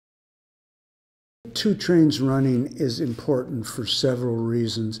Two trains running is important for several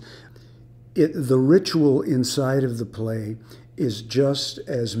reasons. The ritual inside of the play is just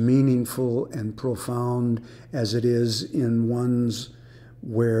as meaningful and profound as it is in ones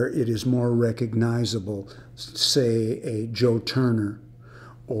where it is more recognizable, say a Joe Turner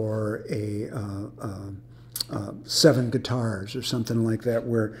or a Seven Guitars or something like that,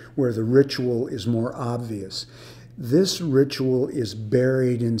 where the ritual is more obvious. This ritual is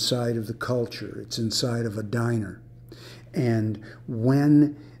buried inside of the culture. It's inside of a diner. And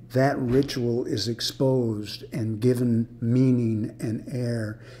when that ritual is exposed and given meaning and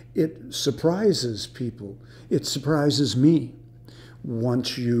air, it surprises people. It surprises me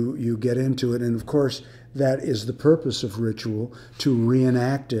once you get into it. And of course, that is the purpose of ritual, to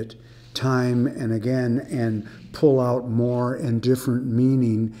reenact it time and again and pull out more and different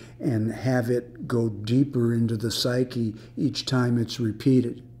meaning and have it go deeper into the psyche each time it's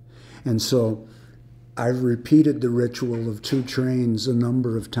repeated. And so I've repeated the ritual of Two Trains a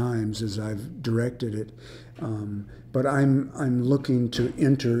number of times as I've directed it, but I'm looking to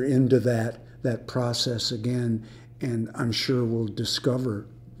enter into that process again, and I'm sure we'll discover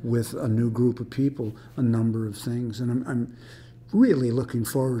with a new group of people a number of things, and I'm really looking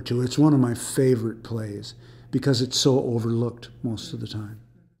forward to it. It's one of my favorite plays because it's so overlooked most of the time.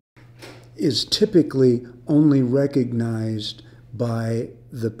 Is typically only recognized by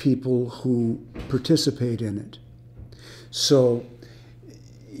the people who participate in it. So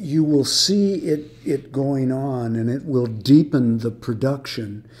you will see it going on and it will deepen the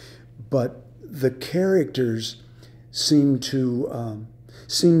production, but the characters seem to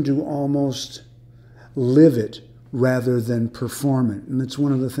almost live it rather than perform it. And it's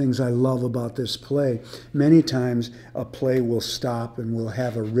one of the things I love about this play. Many times a play will stop and we'll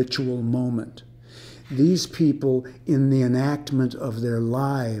have a ritual moment. These people, in the enactment of their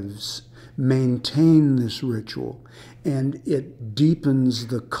lives, maintain this ritual, and it deepens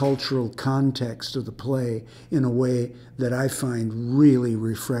the cultural context of the play in a way that I find really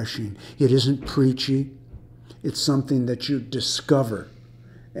refreshing. It isn't preachy. It's something that you discover.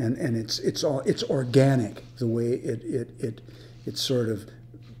 And it's organic the way it sort of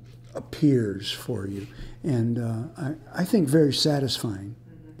appears for you, and I think very satisfying.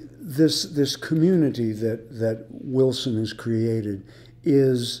 This community that Wilson has created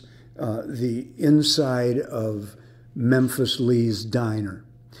is the inside of Memphis Lee's Diner,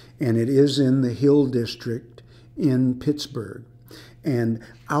 and it is in the Hill District in Pittsburgh. And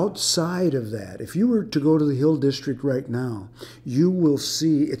outside of that, if you were to go to the Hill District right now, you will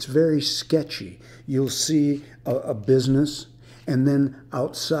see, it's very sketchy. You'll see a business, and then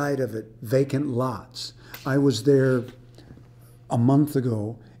outside of it, vacant lots. I was there a month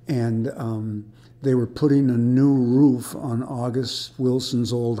ago, and they were putting a new roof on August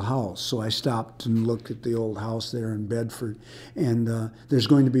Wilson's old house. So I stopped and looked at the old house there in Bedford. And there's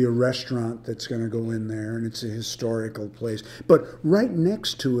going to be a restaurant that's going to go in there, and it's a historical place. But right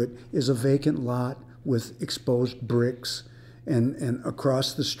next to it is a vacant lot with exposed bricks. And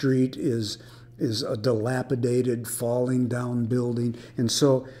across the street is a dilapidated, falling down building. And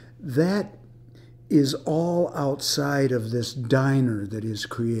so that is all outside of this diner that is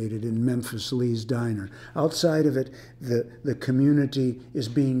created in Memphis Lee's Diner. Outside of it, the community is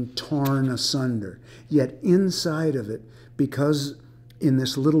being torn asunder. Yet inside of it, because in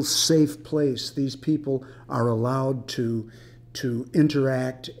this little safe place, these people are allowed to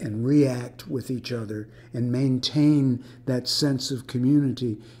interact and react with each other and maintain that sense of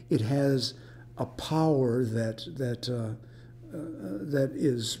community, it has a power that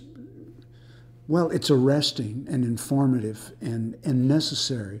is, well, it's arresting and informative and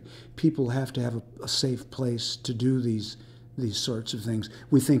necessary. People have to have a safe place to do these sorts of things.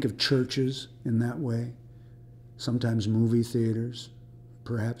 We think of churches in that way, sometimes movie theaters,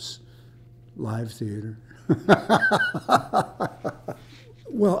 perhaps live theater.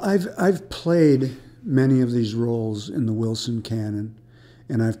 Well, I've played many of these roles in the Wilson canon,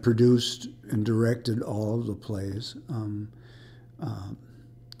 and I've produced and directed all of the plays.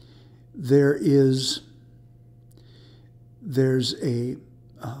 There's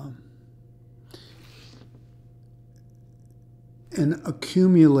an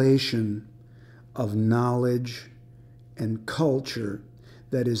accumulation of knowledge and culture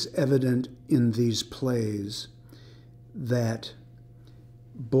that is evident in these plays that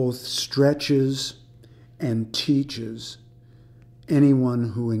both stretches and teaches anyone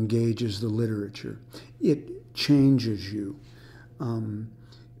who engages the literature. It changes you.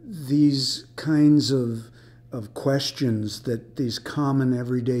 These kinds of questions that these common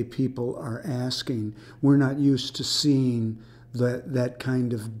everyday people are asking, we're not used to seeing that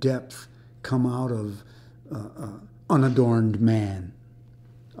kind of depth come out of unadorned man.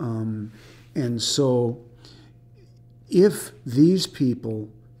 And so if these people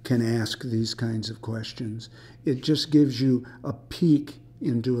can ask these kinds of questions, it just gives you a peek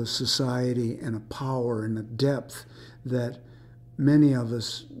into a society and a power and a depth that many of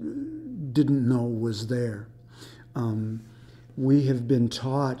us didn't know was there. We have been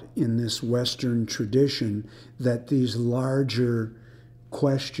taught in this Western tradition that these larger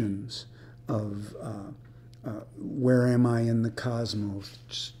questions of where am I in the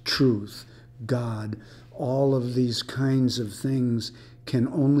cosmos, truth, God, all of these kinds of things can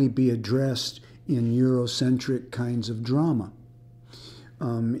only be addressed in Eurocentric kinds of drama.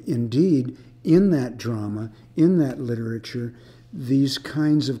 Indeed, in that drama, in that literature, these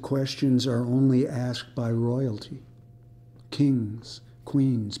kinds of questions are only asked by royalty. Kings,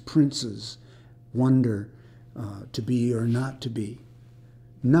 queens, princes wonder to be or not to be.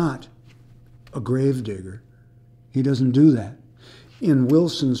 Not a gravedigger. He doesn't do that. In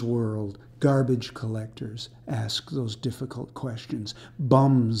Wilson's world, garbage collectors ask those difficult questions.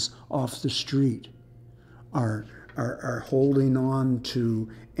 Bums off the street are holding on to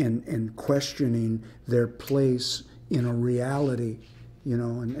and questioning their place in a reality,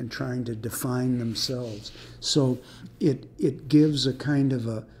 and trying to define themselves. So it gives a kind of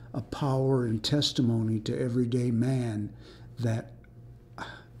a power and testimony to everyday man that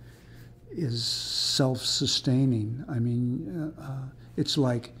is self-sustaining. I mean, it's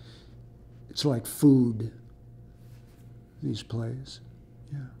like food, these plays.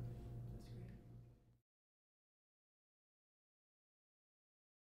 Yeah.